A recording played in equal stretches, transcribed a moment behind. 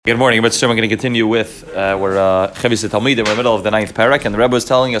Good morning. We're going to continue with Chovos HaTalmidim. We're in the middle of the 9th parak, and the Rebbe was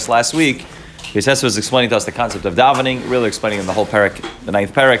telling us last week, his Hesed was explaining to us the concept of davening, really explaining in the whole parak, the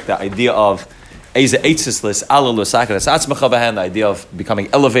 9th parak, the idea of the idea of becoming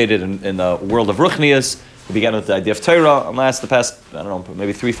elevated in the world of Ruchnias. We began with the idea of Torah, and the past,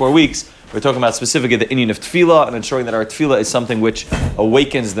 maybe 3-4 weeks, we're talking about specifically the inyan of tefillah and ensuring that our tefillah is something which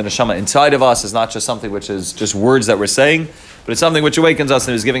awakens the neshama inside of us. It's not just something which is just words that we're saying, but it's something which awakens us,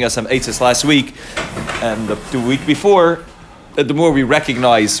 and he was giving us some eitzes last week and the week before, that the more we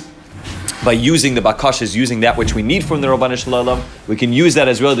recognize by using the bakashas, using that which we need from the Rabbanan Shalom, we can use that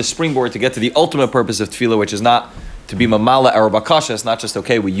as really the springboard to get to the ultimate purpose of tefillah, which is not to be mamala our bakasha. It's not just,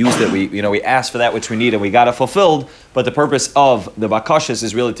 okay, we used it, we asked for that which we need and we got it fulfilled, but the purpose of the bakashas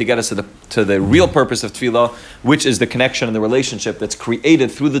is really to get us to the real purpose of tefillah, which is the connection and the relationship that's created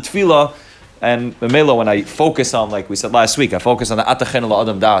through the tefillah. And Melo, when I focus on, like we said last week, I focus on the Atachenu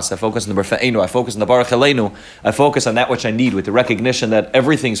La'adam Das, I focus on the Berfe'enu, I focus on the Baruch Aleinu, I focus on that which I need with the recognition that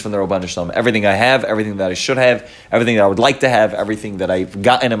everything's from the Rabbanan Shalom. Everything I have, everything that I should have, everything that I would like to have, everything that I've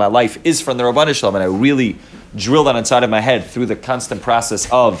gotten in my life is from the Rabbanan Shalom. And I really drill that inside of my head through the constant process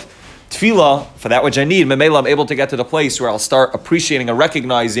of tefillah for that which I need. Memela, I'm able to get to the place where I'll start appreciating and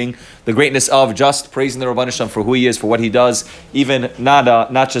recognizing the greatness of just praising the Rabbanan Shalom for who he is, for what he does, even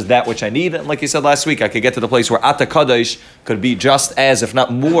not just that which I need. And like you said last week, I could get to the place where Ata Kadosh could be just as, if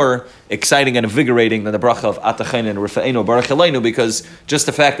not more, exciting and invigorating than the bracha of Atachen and Rifa'enu Baruch Aleinu, because just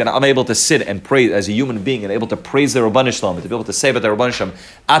the fact that I'm able to sit and pray as a human being and able to praise the Rabbanan Shalom, to be able to say about the Rabbanan Shalom,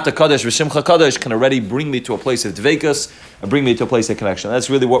 Ata Kadosh V'Shimcha Kadosh, can already bring me to a place of dveikus and bring me to a place of connection. That's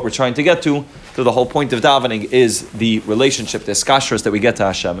really what we're trying to get to. So the whole point of davening is the relationship, the skashras that we get to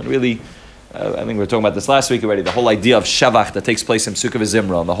Hashem. And really, I think we were talking about this last week already, the whole idea of Shavach that takes place in Sukkah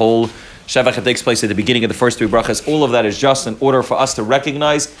V'Zimra, the whole Shavach that takes place at the beginning of the first 3 brachas, all of that is just in order for us to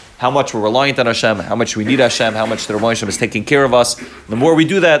recognize how much we're reliant on Hashem, how much we need Hashem, how much the Rabbanan Shalom is taking care of us. The more we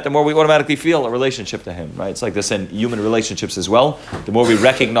do that, the more we automatically feel a relationship to Him, right? It's like this in human relationships as well. The more we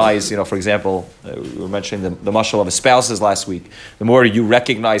recognize, for example, we were mentioning the mashal of spouses last week, the more you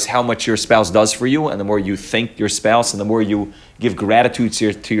recognize how much your spouse does for you, and the more you thank your spouse, and the more you give gratitude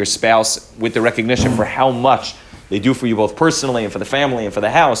to your spouse with the recognition for how much they do for you both personally and for the family and for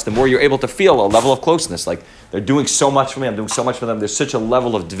the house, the more you're able to feel a level of closeness. Like, they're doing so much for me, I'm doing so much for them. There's such a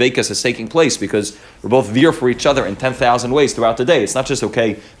level of dveikus that's taking place because we're both there for each other in 10,000 ways throughout the day. It's not just,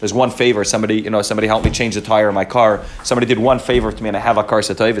 okay, there's one favor. Somebody helped me change the tire in my car. Somebody did one favor to me and I have a kar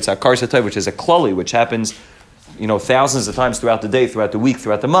satayv. It's a kar satayv, which is a klali, which happens thousands of times throughout the day, throughout the week,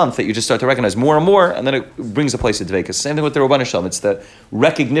 throughout the month, that you just start to recognize more and more, and then it brings a place of dveikus. Same thing with the Rabbanan Shalom. It's the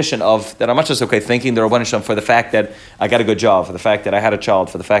recognition of that I'm not just, thanking the Rabbanan Shalom for the fact that I got a good job, for the fact that I had a child,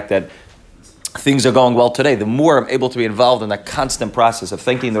 for the fact that things are going well today. The more I'm able to be involved in that constant process of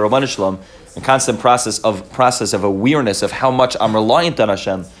thanking the Rabbanan Shalom, and constant process of awareness of how much I'm reliant on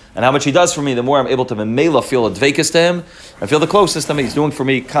Hashem, and how much He does for me, the more I'm able to memela feel a dveikus to Him, and feel the closest to Him. He's doing for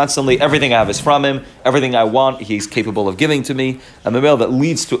me constantly. Everything I have is from Him. Everything I want, He's capable of giving to me. And memela that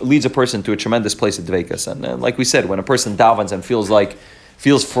leads a person to a tremendous place of dveikus. And like we said, when a person davens and feels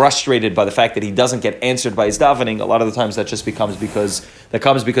frustrated by the fact that he doesn't get answered by his davening, a lot of the times that just comes because a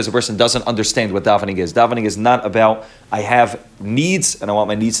person doesn't understand what davening is. Davening is not about, I have needs and I want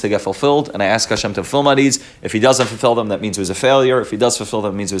my needs to get fulfilled and I ask Hashem to fulfill my needs. If He doesn't fulfill them, that means it was a failure. If He does fulfill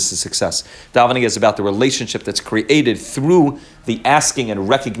them, it means it was a success. Davening is about the relationship that's created through the asking and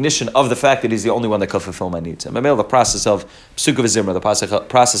recognition of the fact that He's the only one that can fulfill my needs. And the process of Psukkah V'Zimra, the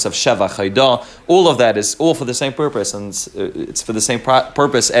process of Sheva, Chayda, all of that is all for the same purpose, and it's for the same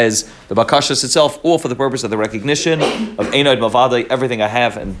purpose as the Bakashas itself, all for the purpose of the recognition of Einoid Mavadai, everything I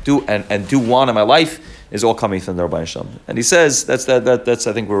have and do want in my life is all coming from the Rabbanan Shalom. And he says that's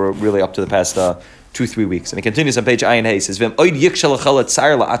I think we're really up to the past 2-3 weeks. And he continues on page Ayin Hay. He says, but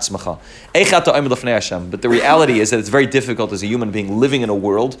the reality is that it's very difficult as a human being living in a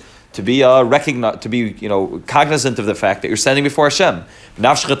world to be cognizant of the fact that you're standing before Hashem.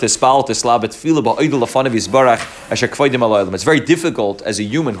 It's very difficult as a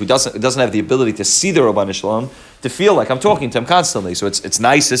human who doesn't have the ability to see the Rabbanan Shalom to feel like I'm talking to Him constantly. So it's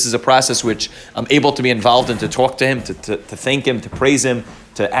nice. This is a process which I'm able to be involved in, to talk to Him, to thank Him, to praise Him,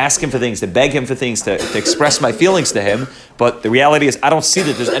 to ask Him for things, to beg Him for things, to express my feelings to Him. But the reality is I don't see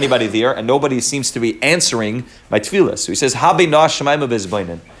that there's anybody there and nobody seems to be answering my tefillah. So he says,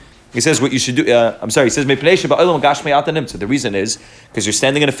 He says what you should do. He says so the reason is because you're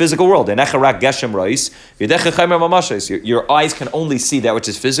standing in a physical world. Your eyes can only see that which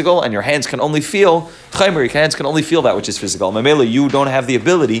is physical, and your hands can only feel that which is physical. Mamela, you don't have the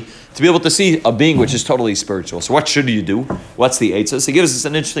ability to be able to see a being which is totally spiritual. So what should you do? What's the eitzah? So he gives us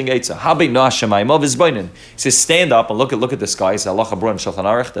an interesting eitzah. He says, stand up and look at the sky. It's Allah Brun Shulchan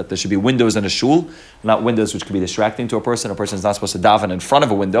Aruch that there should be windows in a shul, not windows which could be distracting to a person. A person is not supposed to daven in front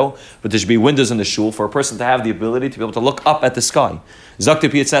of a window, but there should be windows in the shul for a person to have the ability to be able to look up at the sky. Look up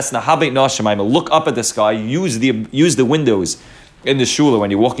at the sky, use the windows in the shul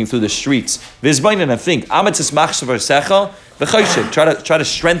when you're walking through the streets. And think. Try to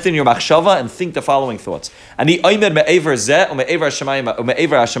strengthen your machshava and think the following thoughts. I'm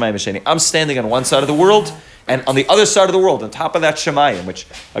standing on one side of the world, and on the other side of the world, on top of that Shemayim, which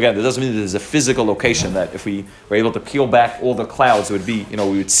again, that doesn't mean that there's a physical location that if we were able to peel back all the clouds, it would be,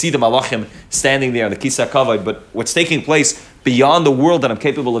 we would see the Malachim standing there on the Kisah Kavod. But what's taking place beyond the world that I'm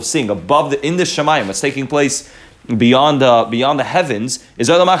capable of seeing, in the Shemayim, what's taking place beyond the heavens is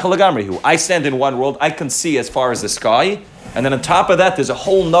Olam Achal Lagamrihu. I stand in one world, I can see as far as the sky, and then on top of that, there's a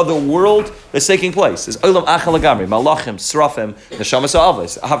whole nother world that's taking place. There's Olam Achal Lagamri, Malachim, Srafim, Neshamas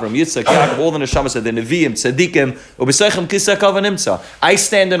Avos, Avram, Yitzchak, Yaakov, all the Neshamas of the Nevi'im, Tzadikim, Ubesechem Kisah Kavan Imsa. I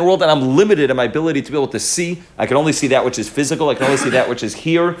stand in a world and I'm limited in my ability to be able to see. I can only see that which is physical. I can only see that which is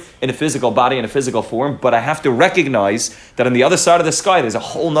here in a physical body, in a physical form. But I have to recognize that on the other side of the sky, there's a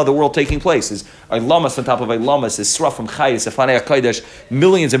whole nother world taking place. There's Ilamas on top of Ilamas, there's Srafim, Chayis, Efanei HaKodesh,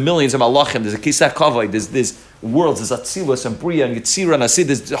 millions and millions of Malachim, there's a Kisah Kavod, there's worlds, there's Atzilus and Bria and Yitzira and Asid,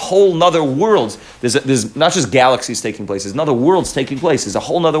 there's a whole nother world. There's not just galaxies taking place, there's another worlds taking place, there's a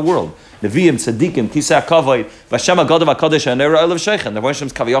whole nother world. Nevi'im, Tzadikim, Kisah Kavod, Vashem HaGadav HaKadosh HaNera Olav Sheikhan, the Rosh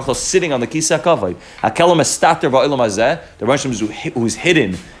Hashem's Kaviyachal sitting on the Kisah Kavod. HaKelam Estater Ba'olam Hazeh, the Rosh Hashem who's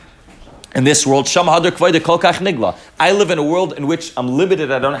hidden in this world. I live in a world in which I'm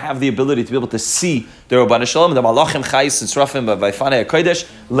limited. I don't have the ability to be able to see the Rabban Shalom, the Malachim, Chayis, and Srafim, Vayfanei HaKodesh.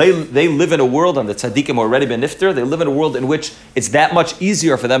 They live in a world, and the Tzadikim already been nifter. They live in a world in which it's that much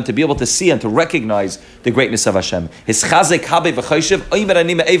easier for them to be able to see and to recognize the greatness of Hashem. His Chazek Habe V'Choshev, Oimer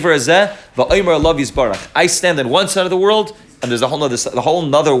Ani Me'ever Hazeh, V'Oimer Alav Yisbarach. I stand in one side of the world, and there's a whole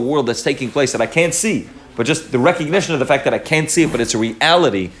nother world that's taking place that I can't see. But just the recognition of the fact that I can't see it, but it's a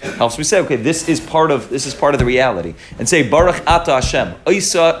reality, helps me say, okay, this is part of the reality. And say, Baruch Ata Hashem,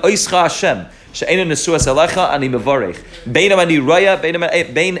 Oischa Hashem, She'ena Nesuas Alecha Ani Mevarech. Beinam Ani Raya,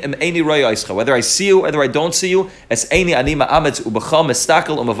 Beinam Ani Raya Oischa. Whether I see you, whether I don't see you, Es Eini Ani Ma'ametz Ubecha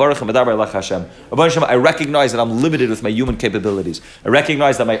Mestakel Umevarech Medaber Alecha Hashem. I recognize that I'm limited with my human capabilities. I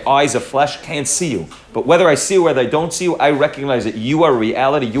recognize that my eyes of flesh can't see you. But whether I see you, whether I don't see you, I recognize that you are a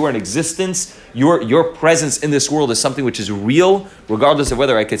reality, you are an existence. Your presence in this world is something which is real, regardless of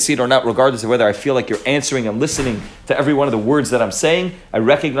whether I could see it or not, regardless of whether I feel like you're answering and listening to every one of the words that I'm saying. I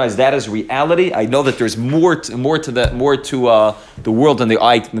recognize that as reality. I know that there's more to the world than the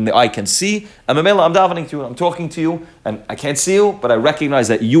eye can see. And I'm davening to you, I'm talking to you, and I can't see you, but I recognize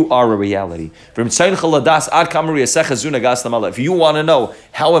that you are a reality. If you want to know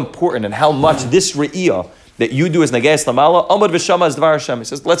how important and how much this re'iyah that you do is Nagayas Lamala, Amad V'Shama is Dvar Hashem. He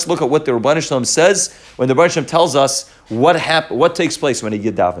says, let's look at what the Rabban Shalom says when the Rabban Shalom tells us what takes place when he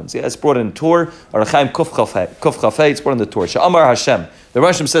Yid davens. Yeah, it's brought in Torah, Arachaim Kuf Chafei, it's brought in the Torah. Sha'amar Hashem. The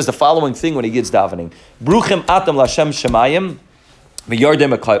Rabban Shalom says the following thing when he Yid's davening. Bruchim Atam Lashem Shemayim,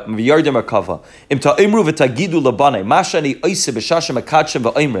 V'yardem Akava. Im ta'imru v'tagidu labanei, Mashani Oise B'shashem Akadshim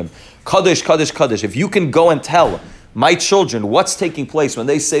V'oimrim. Kadosh, Kadosh, Kadosh. If you can go and tell my children what's taking place when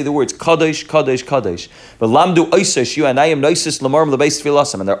they say the words Kadosh, Kadosh, Kadosh. But lamdu oisesh you anayim noisis lamarm lebeis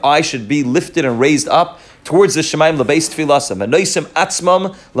tfilasam, and their eyes should be lifted and raised up towards the Shemaim lebeis tfilasam. And noisim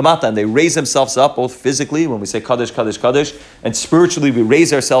atzmam lamata, and they raise themselves up both physically when we say Kadosh, Kadosh, Kadosh, and spiritually we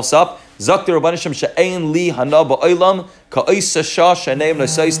raise ourselves up. Zakter Rabban Hashem she'ein li hana ba'olam ka'oisa shah she'neim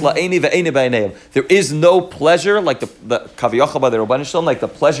noisais la'eni ve'eni ba'neim. There is no pleasure like the Kaviyachal by the Rabban Hashem, like the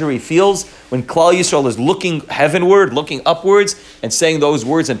pleasure he feels when Klal Yisrael is looking heavenward, looking upwards, and saying those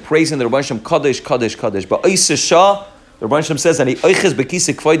words and praising the Rabban Hashem, Kadosh, Kadosh, Kadosh. Ba'oisa shah, the Rabban Hashem says, "Ani oiches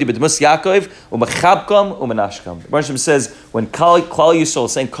bekisik k'vaydi b'dmus Yaakov u'mechabkam u'menashkam." The Rabban Hashem says, when Klal Yisrael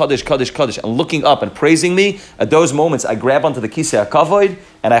is saying Kadosh, Kadosh, Kadosh, and looking up and praising me, at those moments I grab onto the kisei hakavod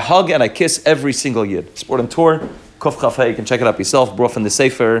and I hug and I kiss every single yid. Sport and Torah, Kuf Chafei, you can check it up yourself. Brought from the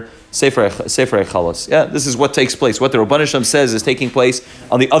Sefer Echalos. Yeah, this is what takes place. What the Rabban Hashem says is taking place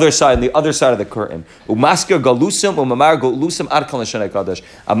on the other side of the curtain. Umasker galusim umamar galusim ad kol neshanei kadosh.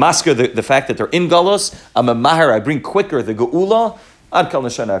 I masker the fact that they're in galus. I'm a mahar. I bring quicker the geula When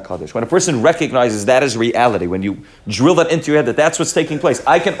a person recognizes that as reality, when you drill that into your head that that's what's taking place,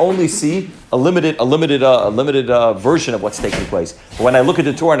 I can only see a limited version of what's taking place. But when I look at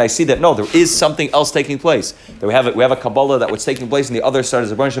the Torah and I see that no, there is something else taking place. That we have a Kabbalah that what's taking place, and the other side is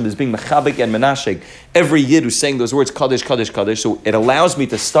the Baruch Hashem is being mechabik and menashik. Every Yid who's saying those words Kaddish, Kaddish, Kaddish. So it allows me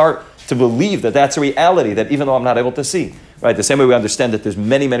to start to believe that that's a reality that even though I'm not able to see. Right, the same way we understand that there's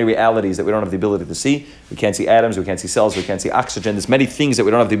many, many realities that we don't have the ability to see. We can't see atoms, we can't see cells, we can't see oxygen. There's many things that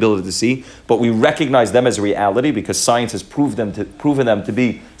we don't have the ability to see, but we recognize them as a reality because science has proven them to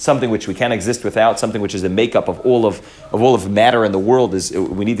be something which we can't exist without, something which is the makeup of all of matter in the world.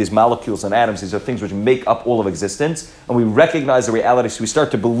 We need these molecules and atoms. These are things which make up all of existence, and we recognize the reality, so we start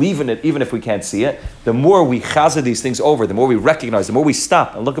to believe in it even if we can't see it. The more we chaza these things over, the more we recognize, the more we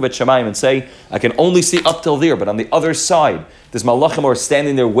stop and look up at Shemayim and say, I can only see up till there, but on the other side, there's malachim who are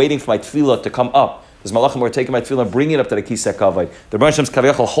standing there waiting for my tefillah to come up. There's malachim who are taking my tefillah and bringing it up to the kisei kavod. The Rebbe Hashem's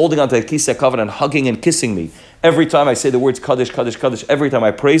kaviyachol holding onto the kisei kavod and hugging and kissing me. Every time I say the words Kaddish, Kaddish, Kaddish, every time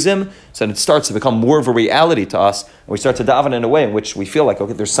I praise Him, so then it starts to become more of a reality to us, and we start to daven in a way in which we feel like,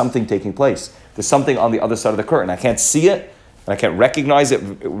 okay, there's something taking place. There's something on the other side of the curtain. I can't see it, and I can't recognize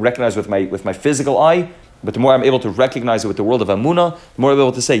with my physical eye. But the more I'm able to recognize it with the world of Amunah, the more I'm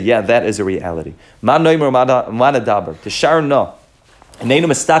able to say, yeah, that is a reality. Ma noimer ma nadaber. Tishar na. Neinu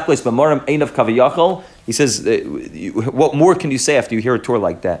mistakles b'morim ein of kaviyachol. He says, what more can you say after you hear a Torah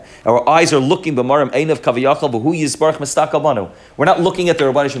like that? Our eyes are looking b'morim ein of kaviyachol b'hu yizbarach mistakal banu. We're not looking at the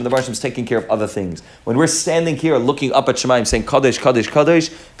Rebbe Hashem. The Rebbe Hashem is taking care of other things. When we're standing here looking up at Shemayim saying Kadosh, Kadosh,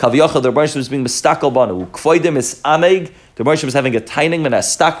 Kadosh, kaviyachol, the Rebbe Hashem is being mistakal banu. Kvoidim is ameg. The Rebbe Hashem is having a taining and a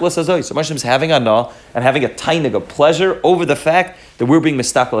staklas azoy. So the Rebbe Hashem is having a na and having a taining, a pleasure over the fact that we're being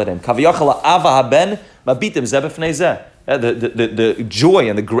mistakal at Him. Kaviyachol ava haben mabitim zeh b'fnei zeh. The joy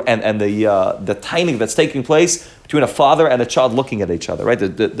and the taining that's taking place between a father and a child looking at each other, right?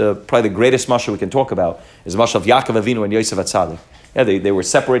 Probably the greatest mashal we can talk about is the mashal of Yaakov Avinu and Yosef HaTzadik. Yeah, they were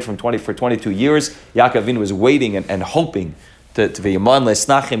separated for 22 years. Yaakov Avinu was waiting and hoping to be Yaman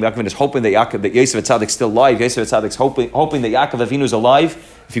Le'esnachim. Yaakov Avinu is hoping that Yosef HaTzadik is still alive. Yosef HaTzadik is hoping that Yaakov Avinu is alive.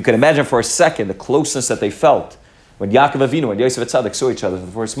 If you can imagine for a second the closeness that they felt when Yaakov Avinu and Yosef HaTzadik saw each other for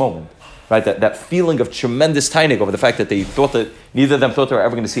the first moment. Right, that feeling of tremendous tainig over the fact that they thought that neither of them thought they were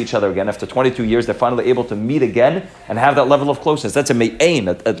ever going to see each other again. After 22 years, they're finally able to meet again and have that level of closeness. That's a me'ain,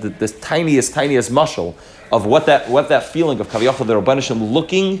 the tiniest mashal of what that feeling of kaviyachol the Rebbe Hashem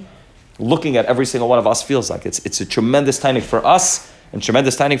looking at every single one of us feels like. It's a tremendous tainig for us and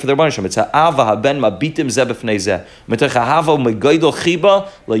tremendous tainig for the Rebbe Hashem. It's ha'ava haben mabitim zeh b'fnei zeh. Mitoch ha'ava megaydol chiba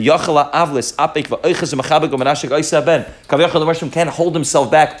le'yachal ha'avlis apik v'oiches v'machabik v'menashik oiseh ben. Kaviyachol the Rebbe Hashem can't hold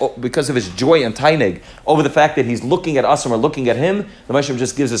himself back because of his joy and tainig over the fact that he's looking at us and we're looking at him. The Rebbe Hashem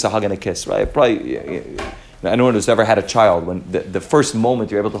just gives us a hug and a kiss, right? Probably anyone who's ever had a child, when the first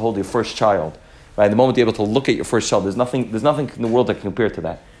moment you're able to hold your first child, right? The moment you're able to look at your first child, there's nothing in the world that can compare to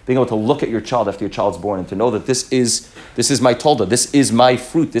that. Being able to look at your child after your child's born and to know that this is my tolda, this is my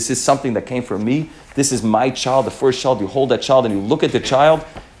fruit, this is something that came from me, this is my child, the first child. You hold that child and you look at the child.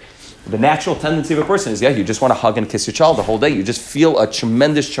 The natural tendency of a person is, you just want to hug and kiss your child the whole day. You just feel a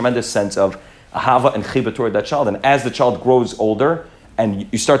tremendous sense of ahava and chiba toward that child. And as the child grows older, and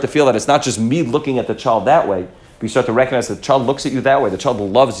you start to feel that it's not just me looking at the child that way, but you start to recognize that the child looks at you that way, the child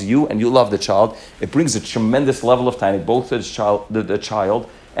loves you and you love the child. It brings a tremendous level of time both to the child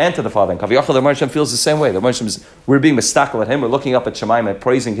and to the father. And Kaviyachol, the Rebbe Hashem feels the same way. The Rebbe Hashem we're being mistakel at Him, we're looking up at Shemayim and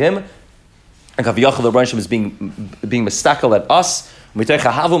praising Him. And Kaviyachol, the Rebbe Hashem is being mistakel at us. Because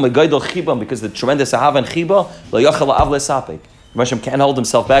the tremendous ahava and chiba, lo'yachal la'av le'sapik. The Rebbe Hashem can't hold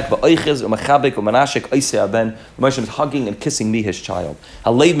himself back. Ba'oiches u'machabik u'manashik oiseh ben. The Rebbe Hashem is hugging and kissing me, his child.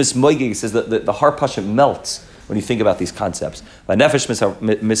 Haleid mismoigig says that the heart passion melts when you think about these concepts. Nefesh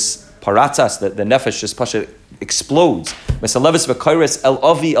misparatzas, the nefesh just pasha explodes. Misalevis v'koires el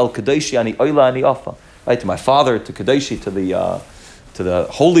avi el kadoshi ani oila ani afa. Right, to my father, to kadoshi, to the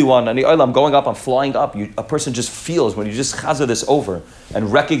Holy One, ani oila. I'm going up, I'm flying up. A person just feels when you just chaza this over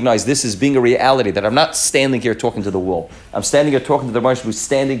and recognize this as being a reality, that I'm not standing here talking to the wall. I'm standing here talking to the Rebbe who's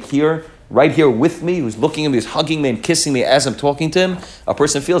standing here, right here with me, who's looking at me, who's hugging me and kissing me as I'm talking to him. A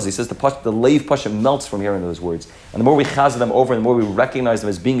person feels, he says, the leiv pasha melts from hearing those words. And the more we chazah them over, and the more we recognize them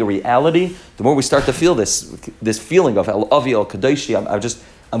as being a reality, the more we start to feel this feeling of el avi el kadoshi.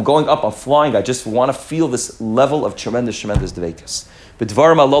 I'm going up, I'm flying. I just want to feel this level of tremendous dveikus. He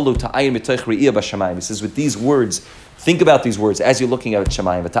says, with these words, think about these words as you're looking at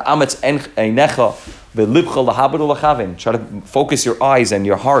Shemayim. Try to focus your eyes and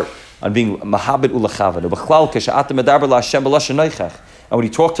your heart on being mahabit ulachavin. And when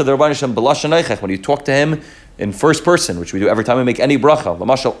you talk to the Rebbe Hashem b'lashon noichech, when you talk to him in first person, which we do every time we make any bracha.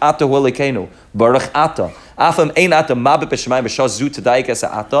 Lamashal ata hu Elokeinu, baruch ata. Even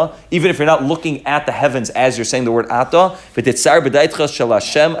if you're not looking at the heavens as you're saying the word ata,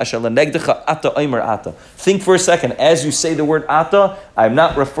 think for a second, as you say the word ata, I'm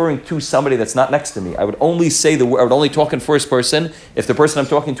not referring to somebody that's not next to me. I would only say I would only talk in first person if the person I'm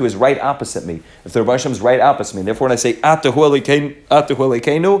talking to is right opposite me, if the Rebbe Hashem is right opposite me. Therefore, when I say ata hu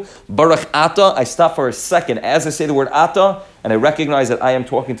Elokeinu, baruch ata, I stop for a second as I say the word ata, and I recognize that I am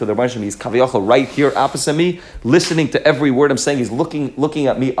talking to the Rebbe Hashem. He's kaviyachol right here opposite me, listening to every word I'm saying. He's looking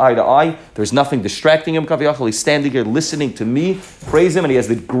at me eye to eye. There's nothing distracting him, kaviyachol. He's standing here listening to me, praise him, and he has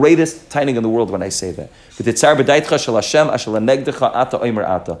the greatest timing in the world when I say that.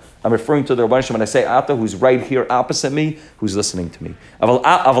 I'm referring to the Rebbe Hashem when I say ata, who's right here opposite me, who's listening to me.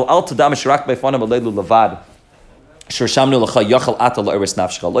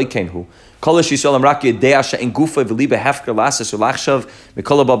 Kol Yisrael rak yedea she'en gufa v'liba hefker lasses ulachshav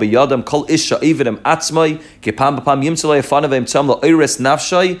mikol haba b'yadam kol isha ividem atzmai kepam b'pam yimtzalei afanav v'imtzam la'oires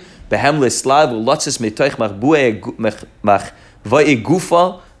nafshay behem le'slav u'lotzis mitoich machva'e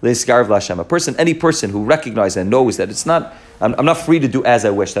gufa le'sgarv l'Hashem. Any person who recognizes and knows that I'm not free to do as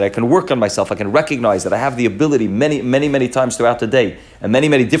I wish, that I can work on myself, I can recognize that I have the ability many times throughout the day, and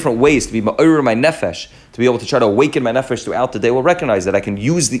many different ways to be ma'orer my nefesh, to be able to try to awaken my nefesh throughout the day, will recognize that I can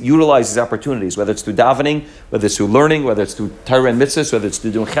utilize these opportunities, whether it's through davening, whether it's through learning, whether it's through Torah and mitzvahs, whether it's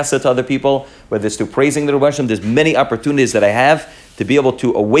through doing chesed to other people, whether it's through praising the Rebbe Hashem. There's many opportunities that I have to be able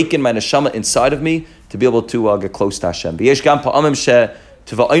to awaken my neshama inside of me, to be able to get close to Hashem. There are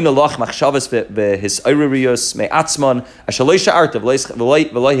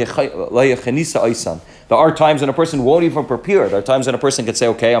times when a person won't even prepare. There are times when a person can say,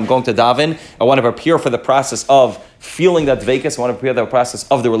 okay, I'm going to daven. I want to prepare for the process of feeling that dveikus. I want to prepare the process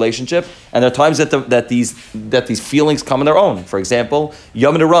of the relationship. And there are times that these feelings come on their own. For example,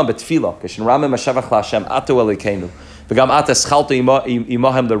 Yom Neram b'tfilah. Kishin ramim mashavach la'Hashem atu Elokeinu. You're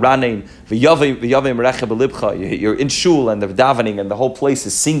in shul and the davening and the whole place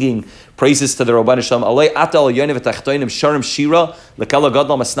is singing praises to the Rabban Shalom.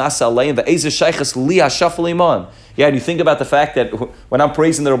 Yeah, and you think about the fact that when I'm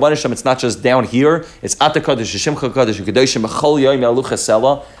praising the Rabban Shalom, it's not just down here. It's I'm praising the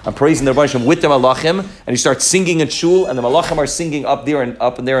Rabban Shalom with the Malachim, and you start singing in shul, and the Malachim are singing up there in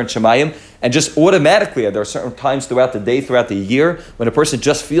Shemayim. And just automatically, there are certain times throughout the day, throughout the year, when a person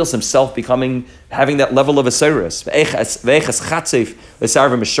just feels himself having that level of Asiris.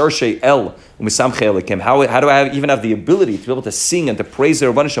 How do I even have the ability to be able to sing and to praise the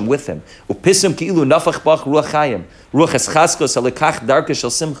Rebbe Hashem with him?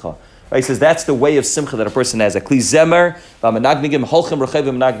 Right, he says that's the way of simcha that a person has. A kli zemer,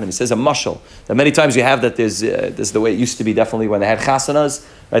 he says a mashal. That many times you have that there's the way it used to be, definitely when they had chasanas,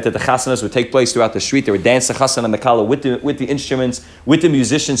 right? That the chasanas would take place throughout the street. They would dance the chasana and the kala with the instruments, with the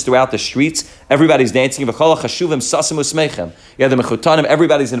musicians throughout the streets. Everybody's dancing. You have the mechutanim.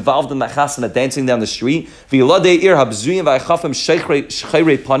 Everybody's involved in the chasana, dancing down the street.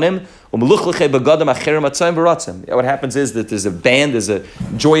 What happens is that there's a band, there's a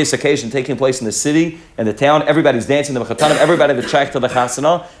joyous occasion taking place in the city and the town. Everybody's dancing the mechatanim, everybody the track to the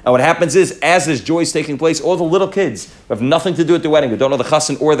chasana. And what happens is, as this joy is taking place, all the little kids who have nothing to do with the wedding, who don't know the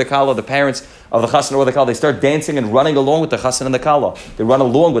chasan or the kala, the parents of the chasan or the kala, they start dancing and running along with the chasan and the kala. They run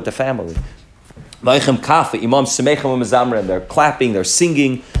along with the family. They're clapping, they're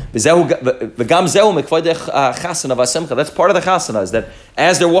singing. That's part of the chasana, is that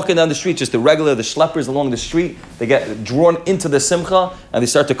as they're walking down the street, just the schleppers along the street, they get drawn into the simcha and they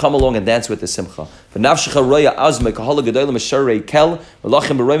start to come along and dance with the simcha. The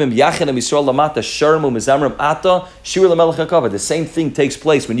same thing takes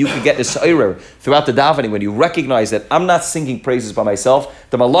place when you can get this eira throughout the davening, when you recognize that I'm not singing praises by myself.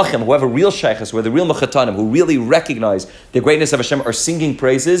 The malachim, who have a real shaykhs, who are the real mechatanim, who really recognize the greatness of Hashem, are singing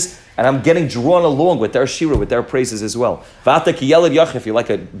praises, and I'm getting drawn along with their shira, with their praises as well. If you're like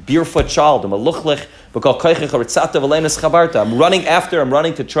a barefoot child, I'm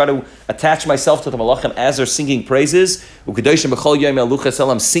running to try to attach myself to the malachim as they're singing praises. I'm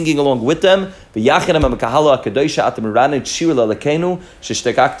singing along with them.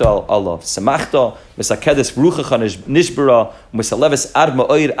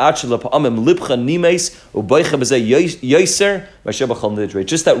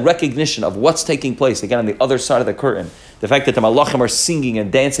 Just that recognition of what's taking place again on the other side of the curtain, the fact that the malachim are singing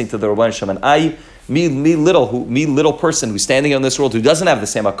and dancing to the Rebbe Hashem, and I me little person who's standing in this world who doesn't have the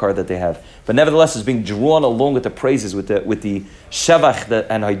same akar that they have, but nevertheless is being drawn along with the praises, with the shevach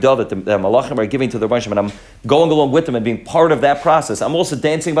and haidah that the malachim are giving to the Rebbeinu Shalom, and I'm going along with them and being part of that process. I'm also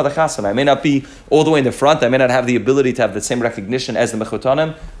dancing by the chasana. I may not be all the way in the front. I may not have the ability to have the same recognition as the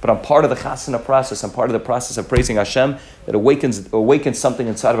mechotanim, but I'm part of the chasana process. I'm part of the process of praising Hashem that awakens something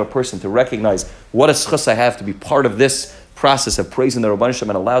inside of a person to recognize what a schus I have to be part of this process of praising the Rebbeinu Shalom,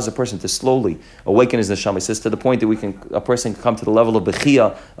 and allows a person to slowly awaken his neshama. It says to the point that a person can come to the level of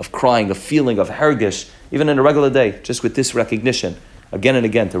bechia, of crying, of feeling, of hergish, even in a regular day, just with this recognition, again and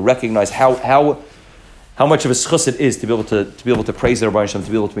again, to recognize how much of a schus it is to be able to praise the Rebbeinu Shalom,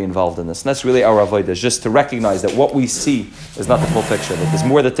 to be able to be involved in this. And that's really our avodah, is just to recognize that what we see is not the full picture, that there's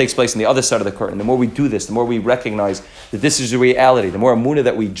more that takes place on the other side of the curtain. The more we do this, the more we recognize that this is the reality, the more emunah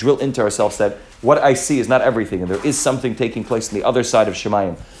that we drill into ourselves that what I see is not everything, and there is something taking place on the other side of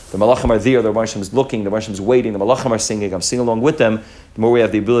Shemayim. The malachim are there, the Rebbeinu Shalom is looking, the Rebbeinu Shalom is waiting, the malachim are singing, I'm singing along with them. The more we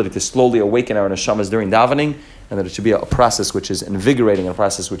have the ability to slowly awaken our neshamas during davening, and that it should be a process which is invigorating, a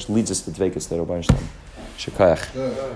process which leads us to dveikus to the Rebbeinu Shalom. Shekayach.